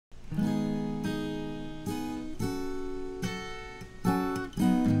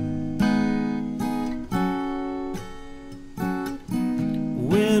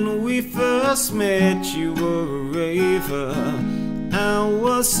first met you were a raver. I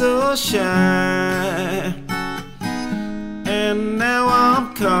was so shy, and now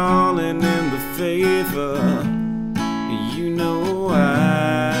I'm calling in the favor. You know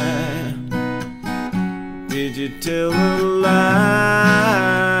why? Did you tell a lie?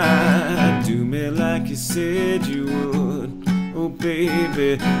 Do me like you said you would. Oh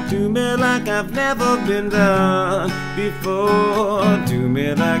baby, do me like I've never been done before. Do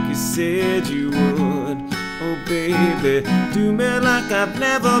me like you said you would. Oh baby, do me like I've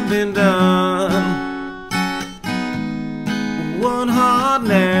never been done. One hard,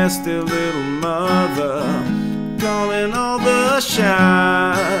 nasty little mother, calling all the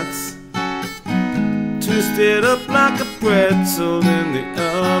shots. Twisted up like a pretzel in the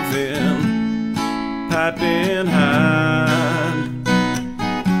oven, piping hot.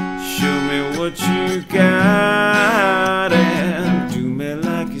 Show me what you got and do me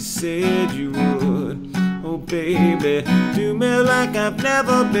like you said you would. Oh baby, do me like I've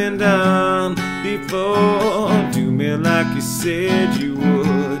never been done before. Do me like you said you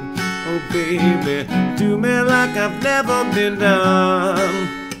would. Oh baby, do me like I've never been done.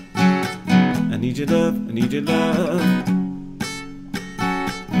 I need your love, I need your love.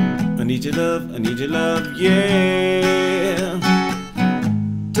 I need your love, I need your love, yeah.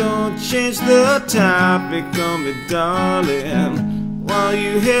 Don't change the topic on me, darling, while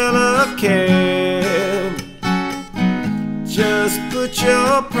you hail a cab. Just put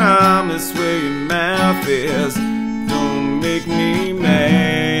your promise where your mouth is. Don't make me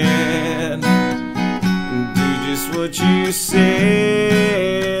mad. Do just what you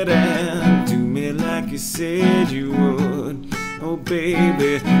said and do me like you said you would. Oh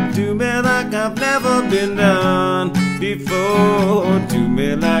baby, do me like I've never been done before. Do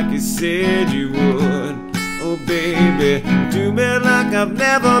me like you said you would. Oh baby, do me like I've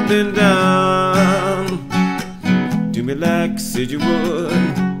never been done. Do me like you said you would.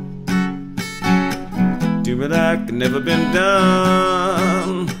 Do me like I've never been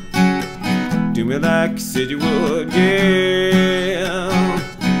done. Do me like you said you would, yeah.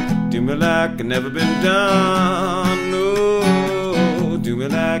 Do me like I've never been done, no. Do me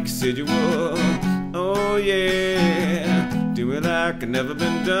like you said you would, oh yeah. Do me like I've never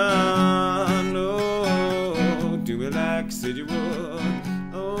been done, no. Do me like you said you would,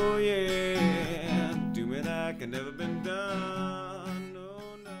 oh yeah. Do me like I've never been done.